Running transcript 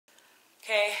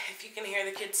Okay, if you can hear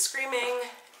the kids screaming,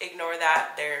 ignore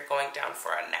that. They're going down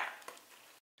for a nap.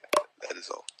 That is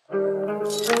all.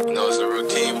 No, it's a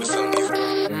routine with some of these.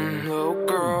 Little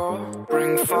girl,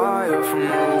 bring fire from the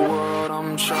world.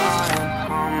 I'm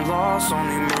trying, I'm lost,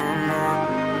 only murmur.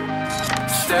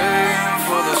 Staying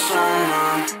for the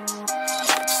summer,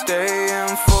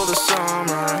 staying for the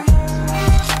summer.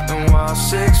 And while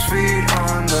 6 feet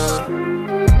under,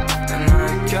 and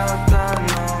I got that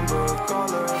number. Call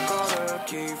her,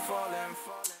 keep falling.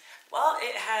 Well,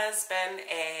 it has been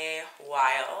a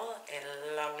while, a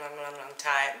long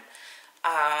time,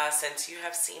 since you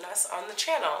have seen us on the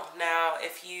channel. Now,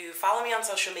 if you follow me on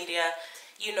social media,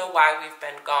 you know why we've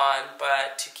been gone,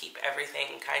 but to keep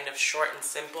everything kind of short and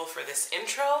simple for this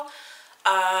intro,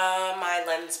 my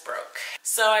lens broke.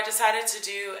 So I decided to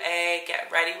do a get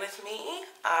ready with me.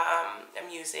 I'm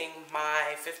using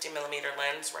my 50mm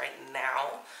lens right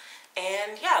now.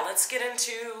 And yeah, let's get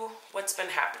into what's been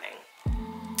happening.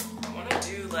 I want to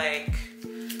do like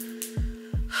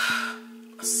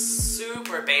a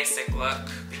super basic look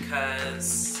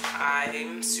because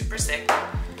I'm super sick.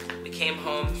 We came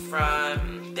home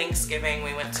from Thanksgiving.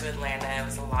 We went to Atlanta. It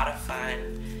was a lot of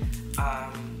fun.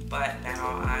 But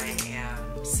now I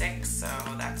am sick, so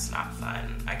that's not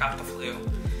fun. I got the flu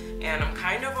and I'm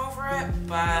kind of over it,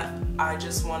 but I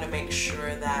just want to make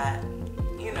sure that,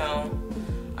 you know,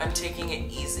 I'm taking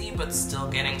it easy but still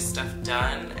getting stuff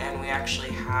done. And we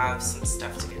actually have some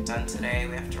stuff to get done today.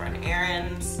 We have to run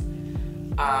errands.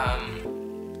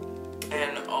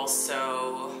 And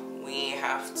also we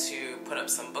have to put up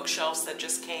some bookshelves that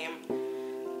just came.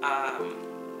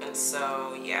 And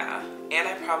so, yeah. And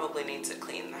I probably need to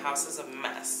clean. The house is a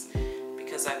mess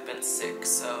because I've been sick.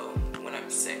 So when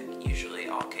I'm sick, usually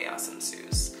all chaos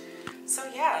ensues. So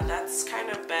yeah, that's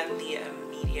kind of been the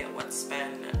immediate what's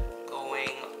been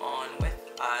going on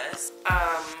with us.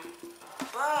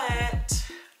 But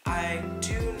I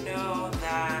do know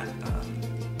that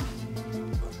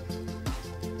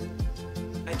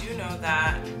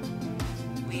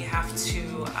we have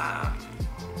to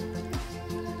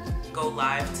go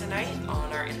live tonight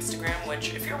on our Instagram,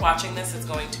 which if you're watching this, it's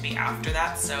going to be after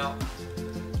that, so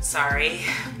sorry.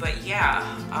 But yeah,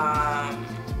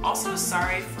 also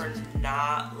sorry for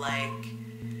not like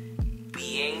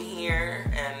being here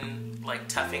and like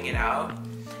toughing it out.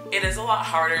 It is a lot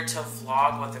harder to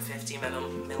vlog with a 50mm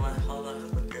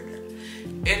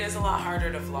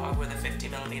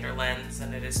lens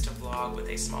than it is to vlog with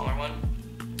a smaller one.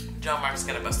 John-Marc's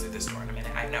gonna bust through this door in a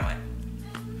minute, I know it.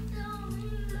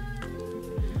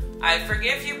 I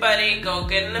forgive you, buddy. Go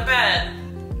get in the bed.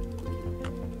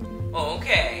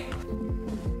 Okay.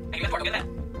 Are you in bed? Get in bed.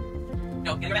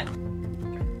 No, get in your bed.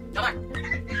 John-Marc.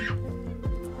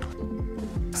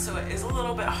 So it is a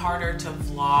little bit harder to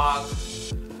vlog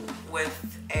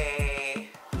with a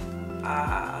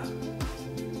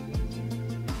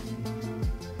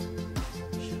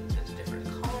different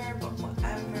color, but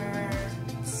whatever.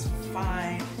 It's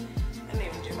fine. I didn't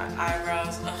even do my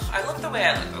eyebrows. Ugh, I look the way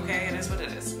I look, okay? It is what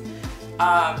it is.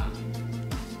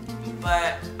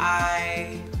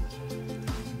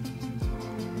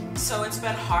 So it's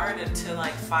been hard to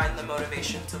like find the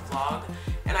motivation to vlog,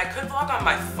 and I could vlog on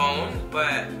my phone,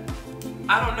 but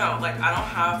I don't know, like I don't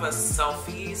have a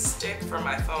selfie stick for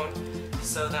my phone,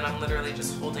 so then I'm literally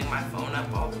just holding my phone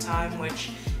up all the time,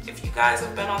 which if you guys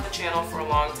have been on the channel for a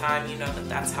long time, you know that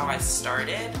that's how I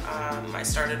started. I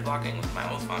started vlogging with my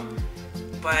old phone,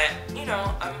 but you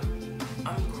know,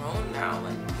 I'm grown now,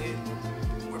 like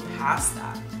we're past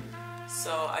that.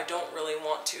 So I don't really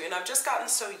want to, and I've just gotten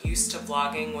so used to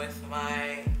vlogging with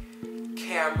my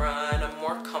camera, and I'm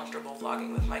more comfortable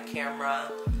vlogging with my camera.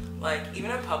 Like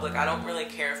even in public, I don't really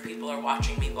care if people are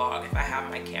watching me vlog if I have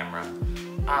my camera.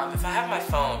 If I have my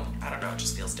phone, I don't know, it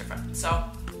just feels different. So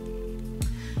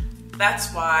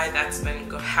that's why that's been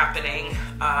happening,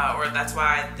 or that's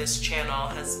why this channel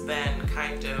has been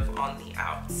kind of on the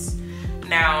outs.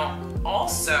 Now,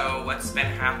 also what's been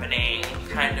happening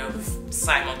kind of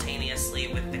simultaneously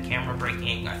with the camera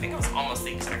breaking, I think it was almost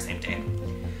the exact same day.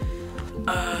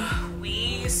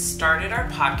 We started our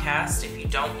podcast. If you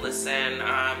don't listen,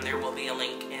 there will be a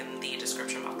link in the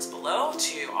description box below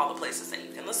to all the places that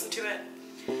you can listen to it.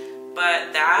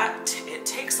 But it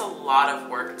takes a lot of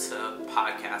work to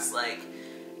podcast. Like,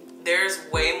 there's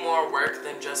way more work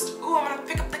than just, ooh, I'm gonna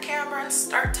pick up the camera and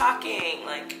start talking.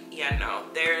 Like, yeah, no,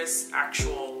 there's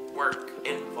actual work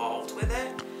involved with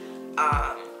it.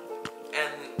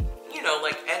 And, you know,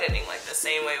 like editing, like the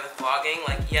same way with vlogging.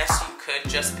 Like, yes, you could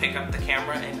just pick up the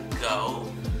camera and go,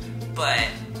 but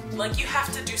like you have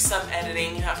to do some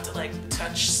editing. You have to like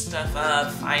touch stuff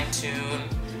up, fine tune.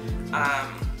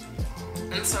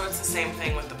 And so it's the same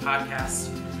thing with the podcast.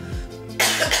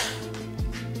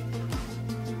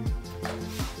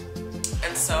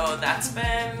 And so that's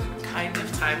been kind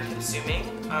of time consuming,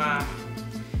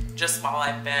 just while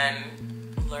I've been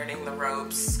learning the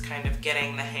ropes, kind of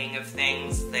getting the hang of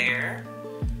things there.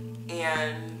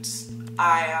 And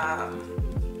I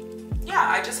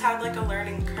just had like a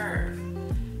learning curve.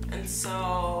 And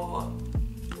so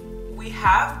we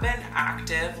have been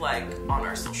active like on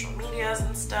our social medias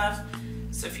and stuff.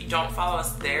 So if you don't follow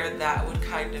us there, that would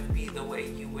kind of be the way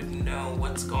you would know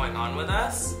what's going on with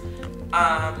us.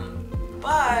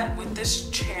 But with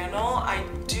this channel, I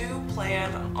do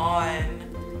plan on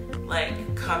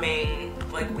like coming,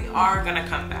 like we are gonna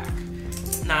come back.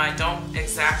 Now I don't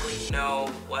exactly know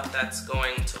what that's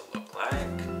going to look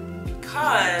like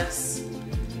because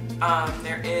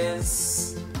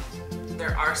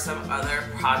there are some other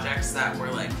projects that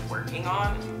we're like working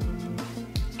on,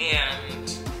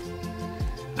 and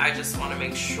I just want to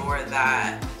make sure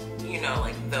that, you know,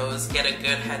 like those get a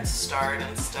good head start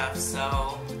and stuff.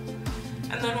 So,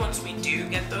 and then once we do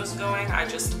get those going, I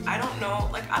don't know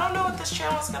what this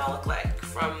channel is gonna look like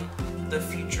from the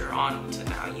future on to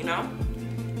now, you know?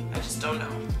 I just don't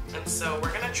know. And so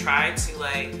we're gonna try to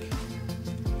like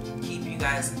keep you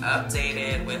guys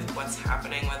updated with what's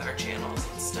happening with our channels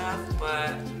and stuff,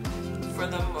 but for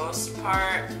the most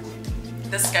part,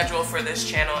 the schedule for this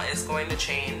channel is going to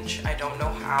change. I don't know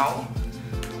how,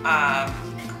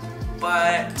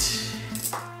 but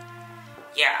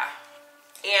yeah.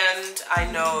 And I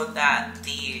know that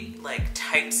the like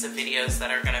types of videos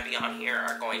that are gonna be on here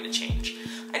are going to change.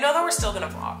 I know that we're still gonna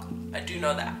vlog. I do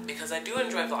know that because I do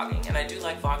enjoy vlogging and I do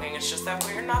like vlogging. It's just that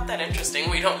we're not that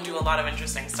interesting. We don't do a lot of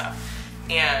interesting stuff.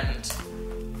 And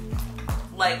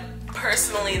like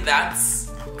personally,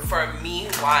 that's for me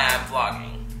why I'm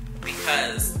vlogging,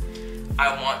 because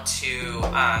I want to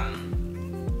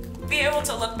be able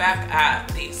to look back at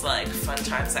these like fun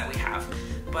times that we have.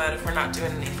 But if we're not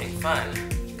doing anything fun,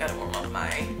 gotta warm up my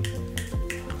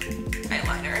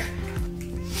eyeliner.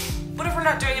 But if we're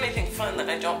not doing anything fun, then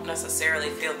I don't necessarily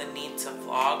feel the need to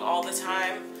vlog all the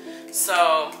time.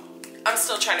 So I'm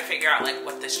still trying to figure out like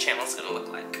what this channel is gonna look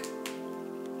like.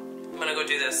 I'm gonna go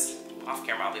do this off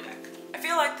camera, I'll be back. I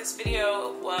feel like this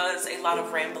video was a lot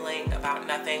of rambling about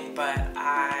nothing, but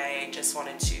I just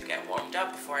wanted to get warmed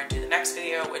up before I do the next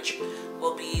video, which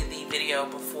will be the video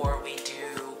before we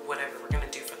do whatever we're gonna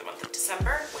do for the month of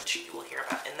December, which you will hear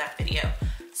about in that video.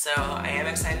 So I am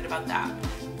excited about that.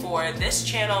 For this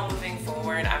channel moving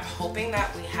forward, I'm hoping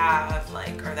that we have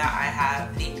or that I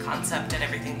have the concept and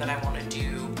everything that I want to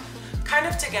do kind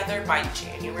of together by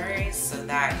January, so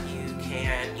that you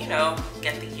can, you know,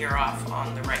 get the year off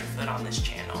on the right foot on this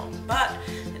channel. But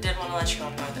I did want to let you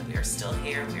all know that we are still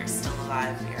here, we are still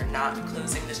alive, we are not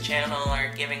closing this channel or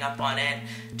giving up on it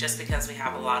just because we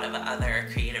have a lot of other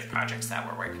creative projects that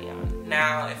we're working on.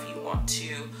 Now, if you want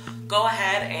to go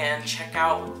ahead and check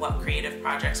out what creative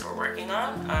projects we're working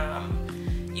on,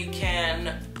 you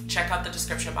can check out the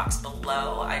description box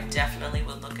below. I definitely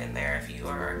would look in there if you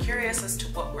are curious as to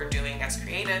what we're doing as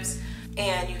creatives.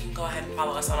 And you can go ahead and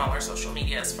follow us on all our social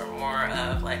medias for more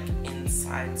of like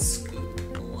inside scoop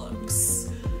looks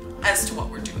as to what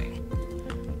we're doing.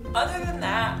 Other than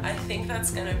that, I think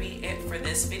that's gonna be it for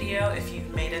this video. If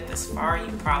you've made it this far,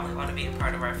 you probably want to be a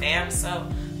part of our fam. So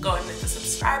go ahead and hit the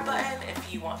subscribe button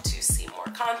if you want to see more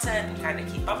content and kind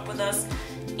of keep up with us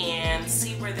and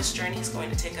see where this journey is going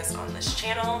to take us on this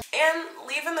channel. And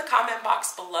leave in the comment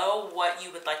box below what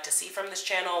you would like to see from this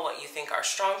channel, what you think our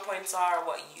strong points are,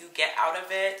 what you get out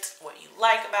of it, what you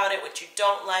like about it, what you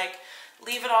don't like.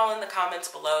 Leave it all in the comments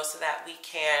below so that we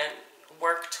can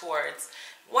work towards,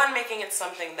 one, making it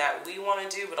something that we want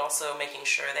to do, but also making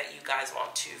sure that you guys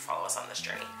want to follow us on this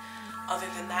journey. Other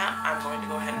than that, I'm going to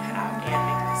go ahead and head out and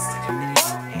make this